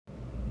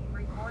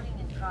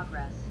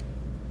progress.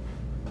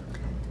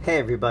 Hey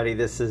everybody,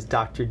 this is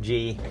Dr.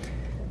 G.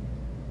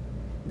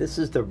 This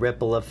is the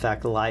Ripple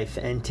Effect Life,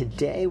 and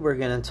today we're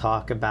going to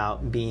talk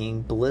about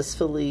being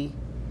blissfully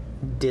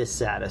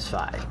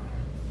dissatisfied.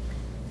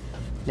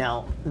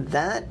 Now,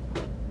 that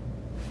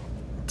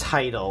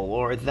title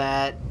or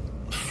that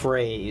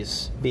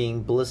phrase,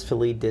 being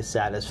blissfully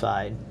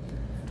dissatisfied,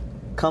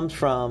 comes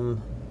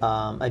from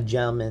a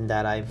gentleman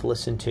that I've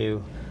listened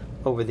to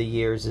over the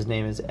years. His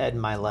name is Ed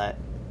Milet.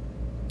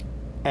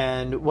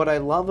 And what I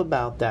love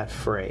about that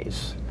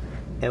phrase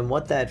and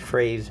what that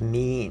phrase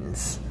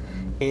means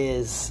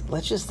is,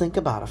 let's just think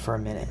about it for a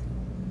minute.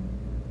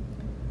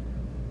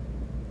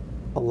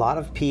 A lot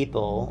of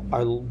people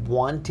are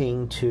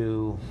wanting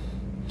to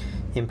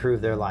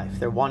improve their life.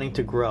 They're wanting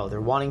to grow.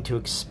 They're wanting to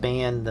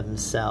expand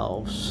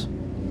themselves.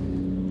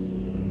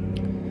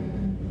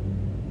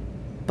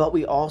 But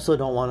we also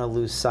don't want to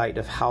lose sight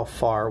of how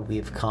far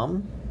we've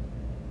come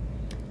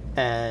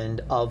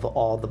and of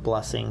all the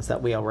blessings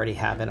that we already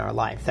have in our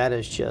life. That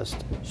is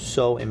just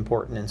so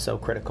important and so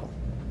critical.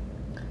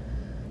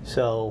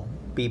 So,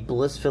 be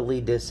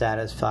blissfully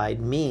dissatisfied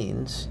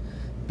means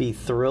be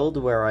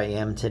thrilled where I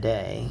am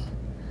today,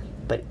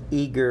 but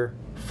eager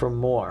for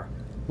more,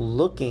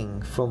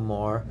 looking for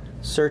more,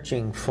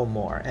 searching for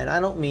more. And I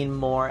don't mean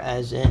more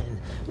as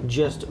in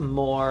just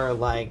more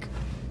like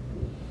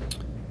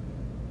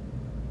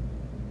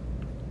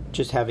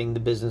just having the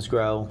business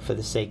grow for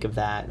the sake of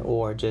that,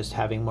 or just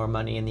having more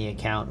money in the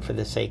account for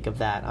the sake of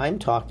that. I'm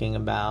talking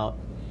about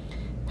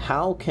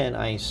how can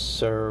I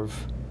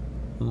serve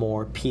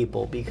more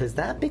people, because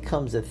that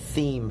becomes a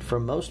theme for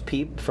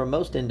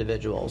most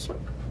individuals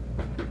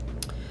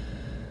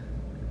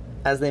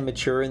as they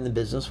mature in the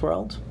business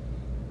world,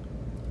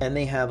 and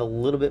they have a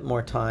little bit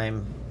more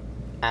time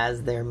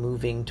as they're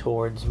moving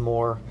towards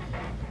more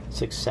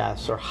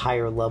success or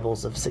higher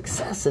levels of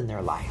success in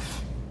their life.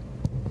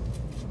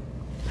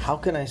 How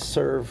can I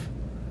serve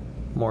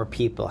more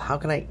people? How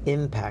can I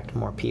impact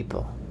more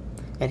people?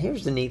 And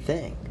here's the neat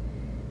thing.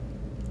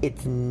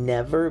 It's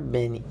never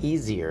been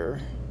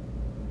easier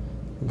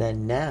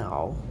than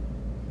now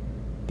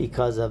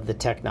because of the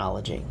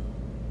technology.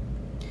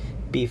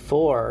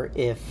 Before,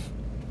 if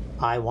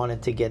I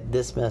wanted to get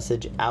this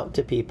message out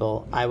to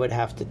people, I would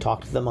have to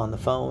talk to them on the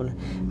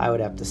phone. I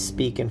would have to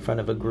speak in front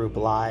of a group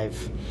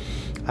live.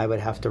 I would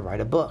have to write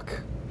a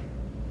book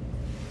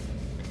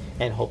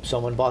and hope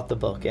someone bought the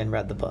book and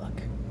read the book.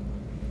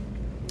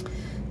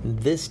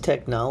 This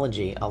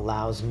technology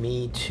allows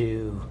me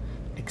to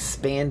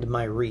expand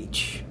my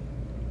reach.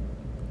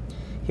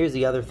 Here's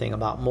the other thing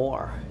about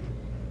more,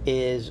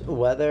 is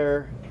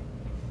whether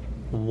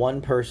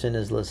one person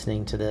is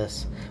listening to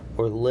this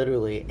or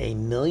literally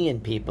 1 million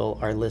people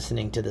are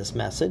listening to this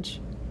message,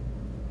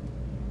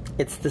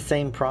 it's the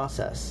same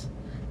process.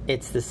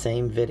 It's the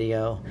same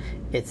video,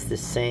 it's the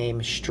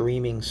same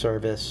streaming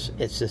service,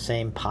 it's the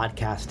same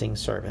podcasting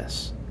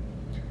service.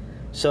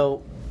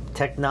 So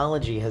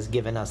technology has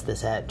given us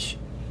this edge.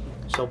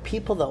 So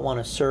people that want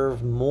to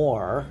serve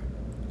more,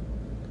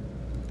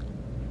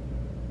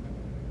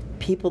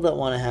 people that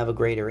want to have a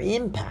greater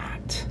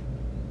impact,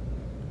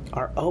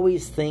 are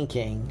always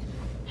thinking,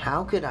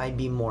 how could I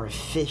be more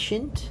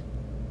efficient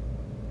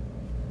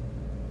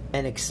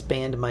and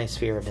expand my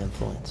sphere of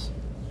influence?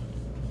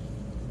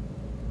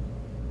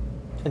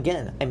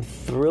 Again, I'm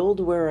thrilled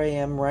where I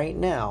am right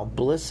now,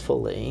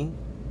 blissfully.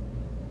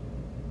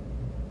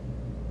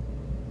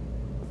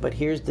 But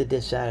here's the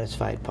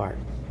dissatisfied part.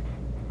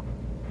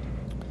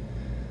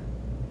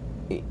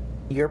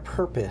 Your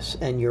purpose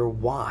and your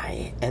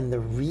why and the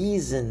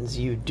reasons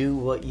you do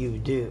what you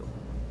do,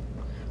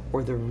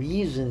 or the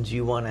reasons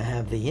you want to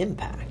have the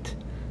impact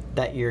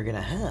that you're going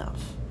to have,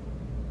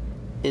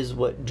 is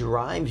what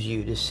drives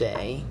you to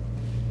say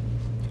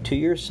to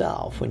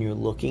yourself, when you're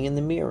looking in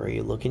the mirror,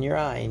 you look in your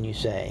eye and you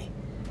say,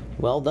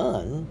 well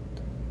done,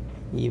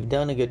 you've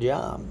done a good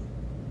job.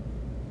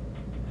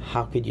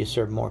 How could you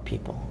serve more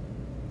people?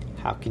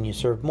 How can you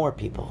serve more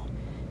people?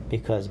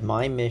 Because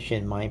my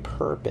mission, my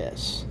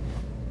purpose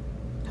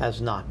has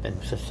not been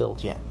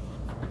fulfilled yet.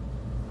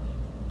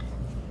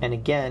 And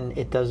again,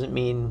 it doesn't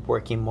mean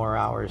working more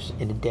hours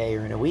in a day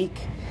or in a week.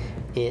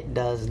 It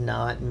does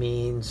not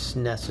mean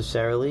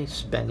necessarily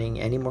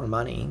spending any more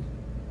money.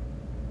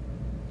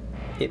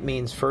 It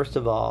means, first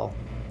of all,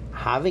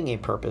 having a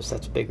purpose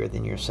that's bigger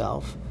than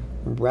yourself,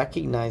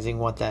 recognizing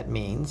what that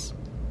means,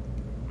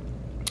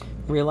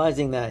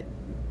 realizing that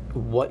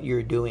what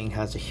you're doing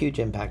has a huge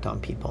impact on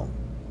people,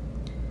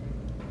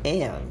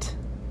 and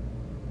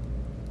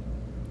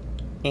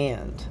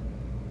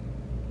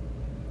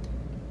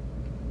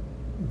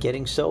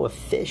getting so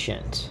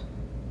efficient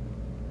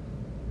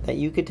that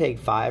you could take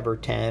 5 or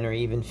 10 or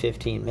even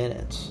 15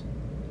 minutes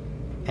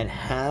and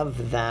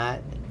have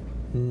that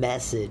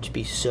message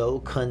be so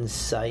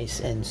concise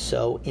and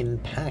so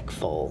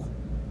impactful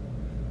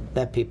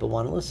that people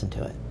want to listen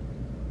to it.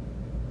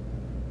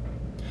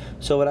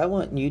 So what I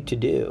want you to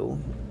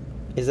do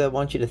is I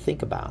want you to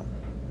think about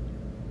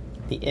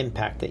the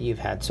impact that you've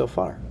had so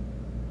far.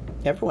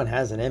 Everyone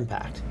has an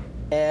impact.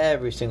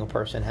 Every single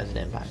person has an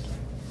impact.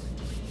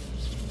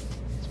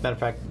 Matter of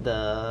fact,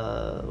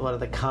 one of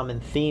the common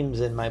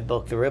themes in my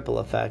book, The Ripple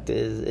Effect,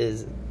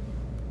 is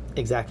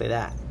exactly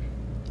that.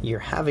 You're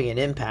having an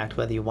impact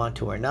whether you want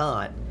to or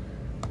not.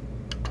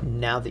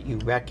 Now that you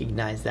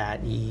recognize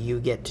that, you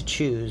get to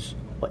choose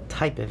what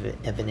type of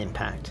an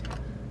impact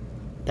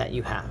that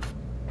you have.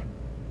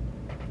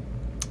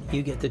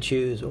 You get to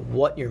choose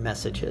what your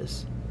message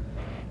is,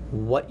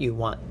 what you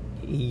want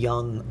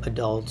young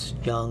adults,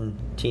 young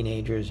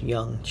teenagers,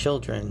 young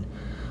children,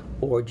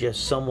 or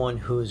just someone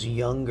who's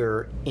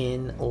younger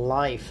in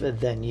life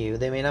than you.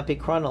 They may not be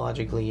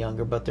chronologically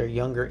younger, but they're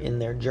younger in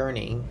their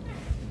journey.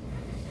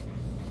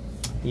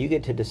 You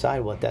get to decide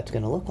what that's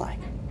going to look like.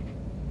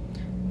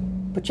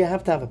 But you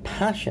have to have a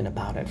passion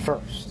about it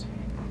first.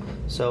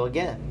 So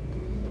again,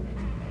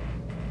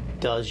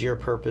 does your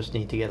purpose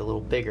need to get a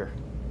little bigger?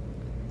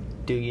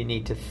 Do you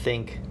need to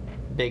think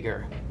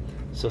bigger?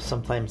 So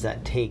sometimes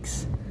that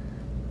takes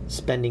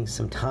spending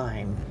some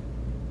time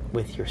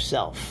with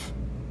yourself,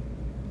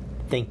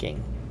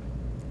 thinking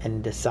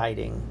and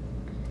deciding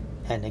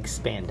and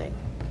expanding.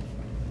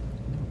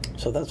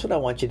 So that's what I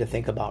want you to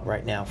think about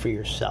right now for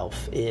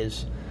yourself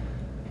is,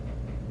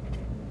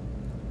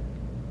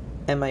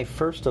 am I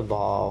first of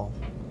all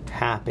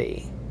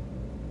happy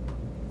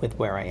with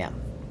where I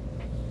am?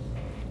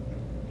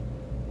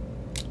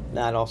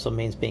 That also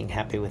means being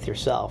happy with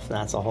yourself.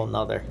 That's a whole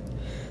nother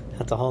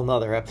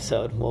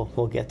episode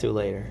we'll get to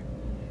later.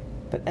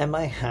 But am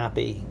I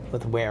happy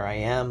with where I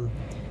am,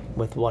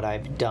 with what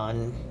I've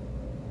done?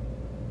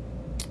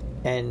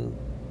 And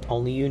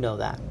only you know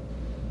that.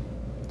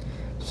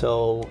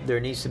 So there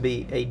needs to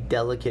be a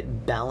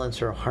delicate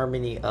balance or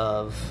harmony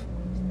of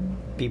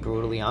be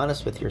brutally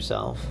honest with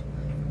yourself,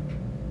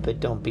 but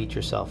don't beat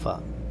yourself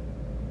up.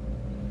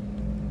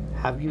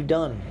 Have you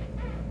done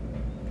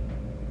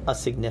a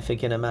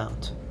significant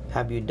amount?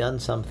 Have you done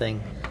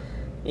something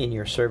in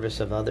your service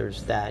of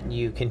others that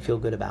you can feel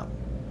good about?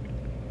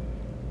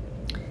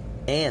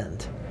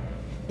 And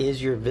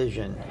is your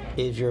vision,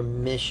 is your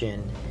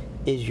mission,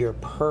 is your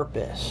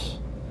purpose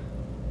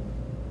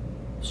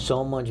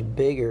so much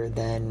bigger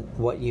than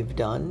what you've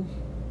done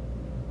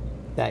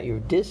that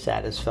you're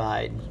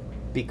dissatisfied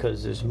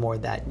because there's more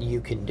that you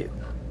can do?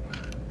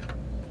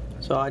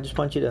 So I just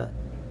want you to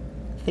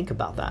think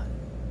about that.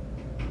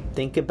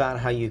 Think about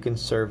how you can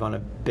serve on a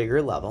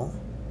bigger level,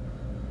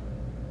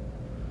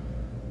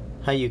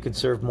 how you could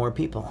serve more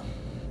people.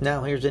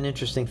 Now, here's an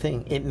interesting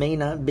thing. It may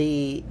not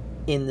be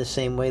in the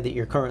same way that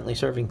you're currently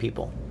serving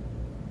people.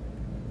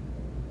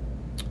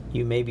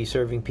 You may be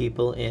serving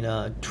people in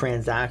a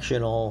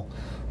transactional,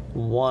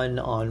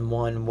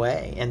 one-on-one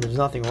way, and there's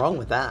nothing wrong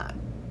with that.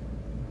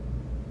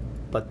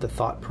 But the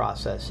thought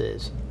process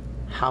is,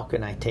 how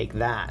can I take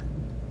that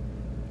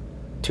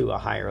to a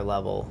higher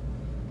level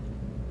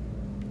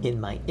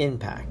in my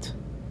impact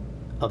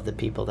of the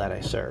people that I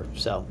serve?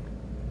 So,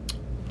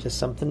 just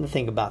something to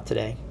think about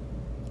today.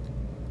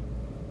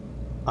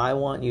 I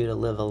want you to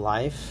live a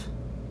life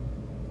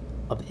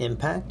of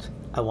impact.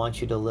 I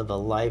want you to live a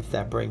life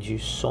that brings you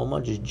so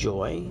much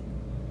joy.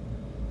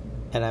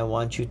 And I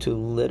want you to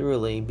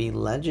literally be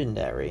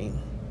legendary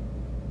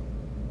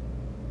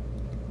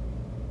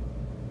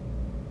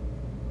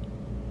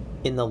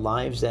in the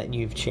lives that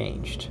you've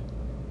changed.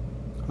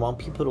 I want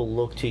people to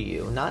look to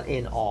you, not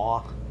in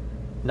awe,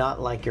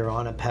 not like you're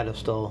on a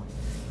pedestal.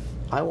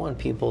 I want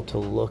people to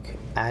look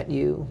at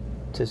you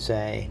to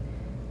say,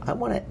 I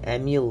want to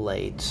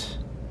emulate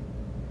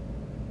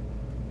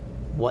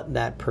what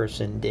that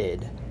person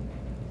did.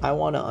 I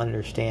want to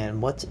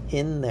understand what's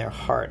in their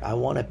heart. I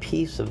want a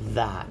piece of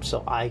that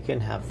so I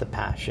can have the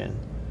passion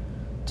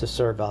to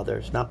serve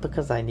others. Not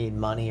because I need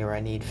money or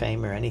I need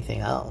fame or anything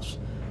else.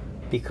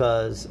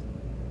 Because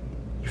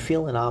you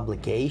feel an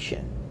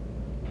obligation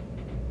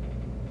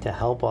to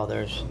help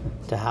others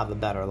to have a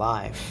better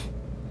life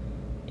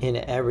in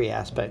every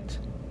aspect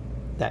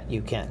that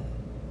you can.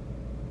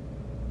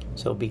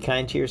 So be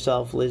kind to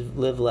yourself,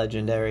 live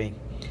legendary,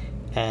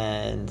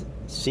 and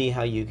see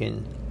how you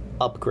can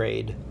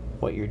upgrade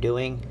what you're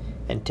doing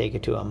and take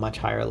it to a much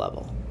higher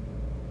level.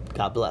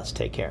 God bless.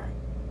 Take care.